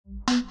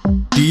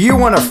Do you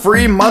want a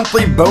free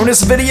monthly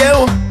bonus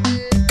video?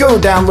 Go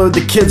download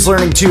the Kids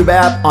Learning Tube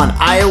app on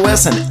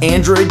iOS and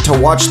Android to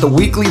watch the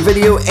weekly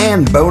video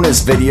and bonus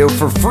video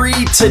for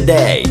free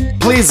today.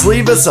 Please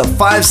leave us a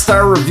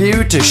 5-star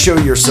review to show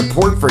your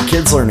support for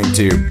Kids Learning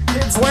Tube.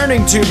 Kids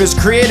Learning Tube is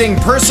creating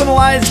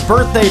personalized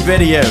birthday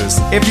videos.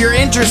 If you're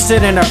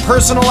interested in a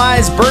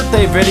personalized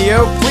birthday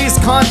video, please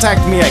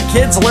contact me at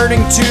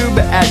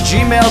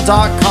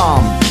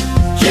kidslearningtube@gmail.com.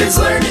 Kids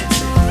Learning Tube.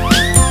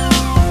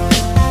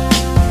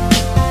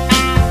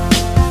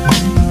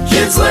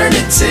 Kids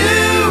Learning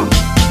Tube.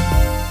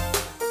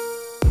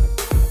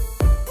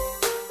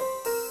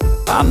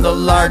 I'm the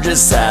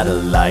largest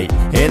satellite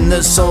in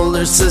the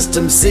solar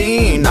system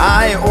seen.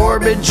 I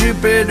orbit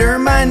Jupiter,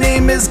 my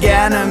name is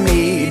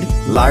Ganymede.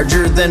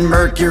 Larger than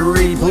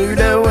Mercury,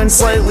 Pluto, and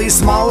slightly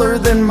smaller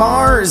than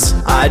Mars.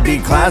 I'd be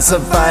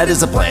classified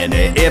as a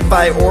planet if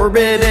I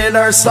orbited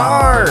our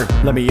star.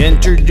 Let me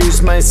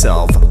introduce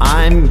myself,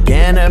 I'm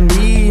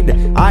Ganymede.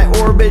 I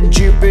orbit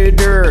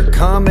Jupiter,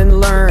 come and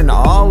learn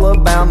all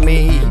about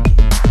me.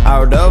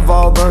 Out of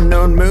all the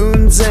known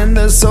moons in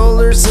the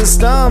solar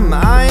system,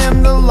 I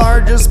am the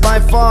largest by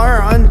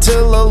far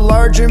until a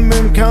larger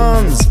moon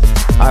comes.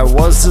 I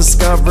was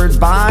discovered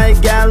by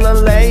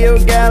Galileo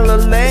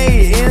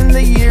Galilei in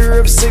the year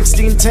of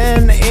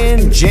 1610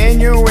 in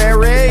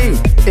January.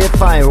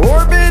 If I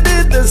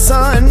orbited the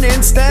sun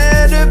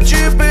instead of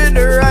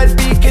Jupiter, I'd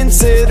be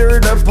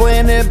considered a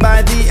planet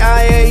by the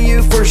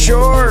IAU for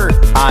sure.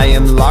 I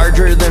am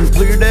larger than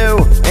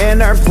Pluto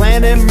and our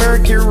planet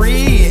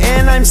Mercury,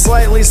 and I'm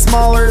slightly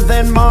smaller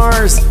than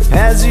Mars,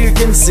 as you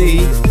can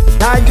see.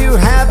 I do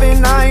have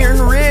an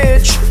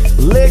iron-rich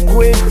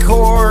liquid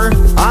core.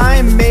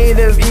 I'm made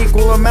of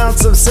equal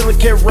amounts of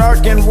silicate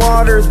rock and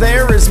water.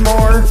 There is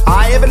more.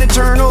 I have an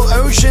eternal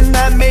ocean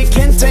that may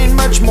contain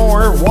much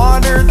more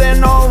water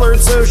than all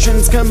Earth's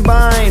oceans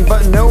combined,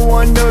 but no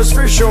one knows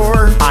for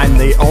sure. I'm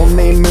the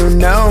only moon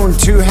known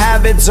to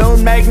have its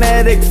own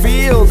magnetic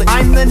field.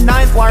 I'm the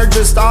 9th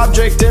largest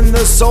object in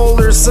the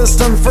solar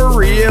system for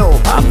real.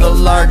 I'm the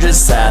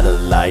largest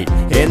satellite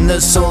in the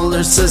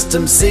solar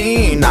system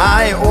seen.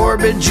 I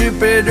orbit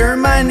Jupiter,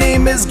 my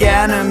name is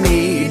Ganymede.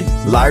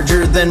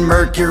 Larger than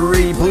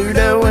Mercury,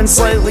 Pluto, and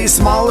slightly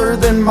smaller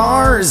than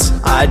Mars.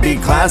 I'd be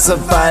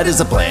classified as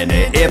a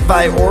planet if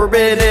I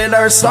orbited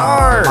our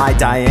star. My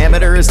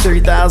diameter is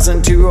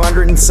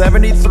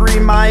 3,273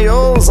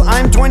 miles.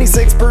 I'm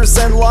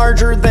 26%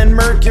 larger than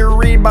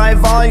Mercury by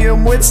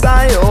volume with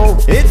style.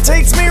 It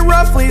takes me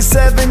roughly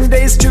 7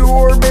 days to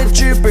orbit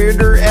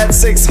Jupiter at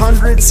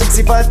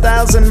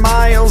 665,000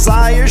 miles,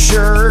 I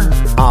assure.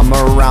 I'm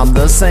around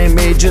the same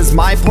age as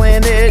my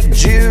planet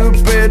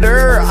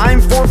Jupiter. I'm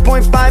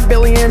 4.5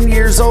 billion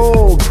years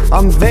old.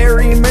 I'm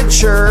very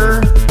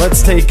mature.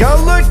 Let's take a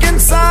look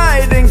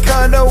inside and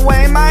cut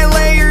away my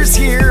layers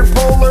here.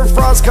 Polar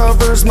frost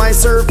covers my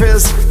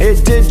surface.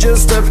 It did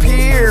just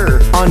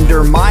appear.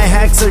 Under my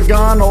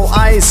hexagonal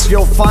ice,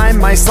 you'll find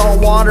my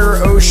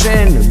saltwater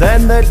ocean.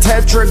 Then the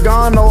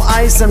tetragonal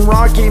ice and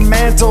rocky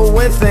mantle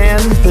within.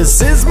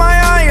 This is my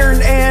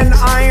iron and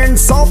iron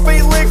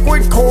sulfate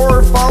liquid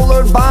core,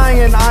 followed by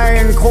an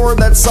iron core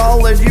that's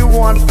solid. You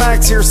want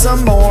facts? Here's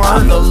some more.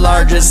 I'm the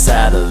largest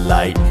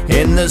satellite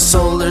in the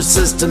solar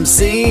system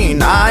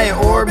seen. I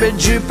orbit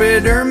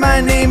Jupiter, my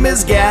name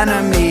is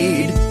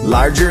Ganymede.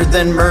 Larger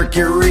than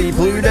Mercury,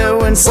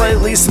 Pluto, and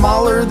slightly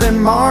smaller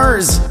than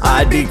Mars.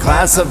 I'd be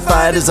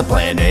classified as a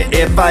planet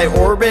if I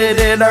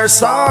orbited our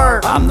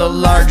star. I'm the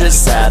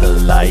largest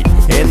satellite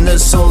in the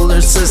solar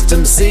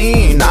system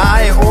seen.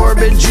 I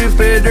orbit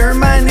Jupiter,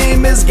 my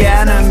name is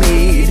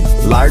Ganymede.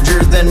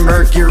 Larger than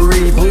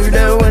Mercury,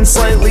 Pluto, and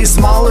slightly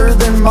smaller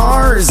than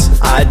Mars.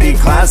 I'd be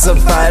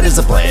classified as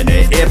a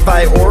planet if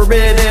I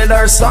orbited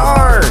our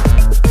star.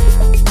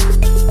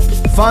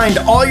 Find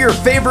all your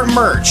favorite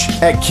merch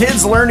at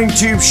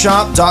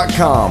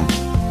kidslearningtubeshop.com.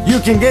 You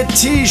can get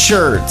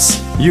t-shirts,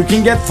 you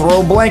can get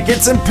throw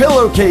blankets and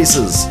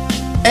pillowcases,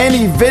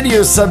 any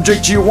video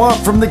subject you want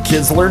from the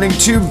Kids Learning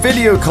Tube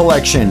video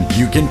collection.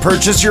 You can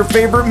purchase your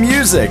favorite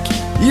music,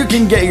 you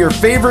can get your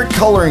favorite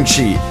coloring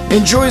sheet,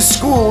 enjoy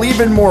school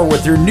even more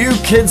with your new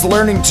Kids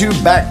Learning Tube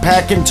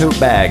backpack and tote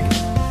bag.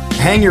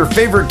 Hang your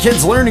favorite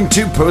Kids Learning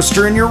Tube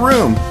poster in your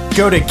room.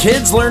 Go to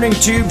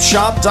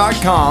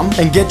kidslearningtubeshop.com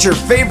and get your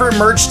favorite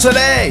merch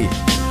today.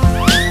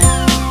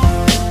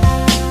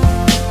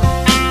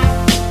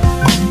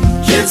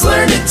 Kids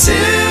Learning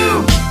Tube.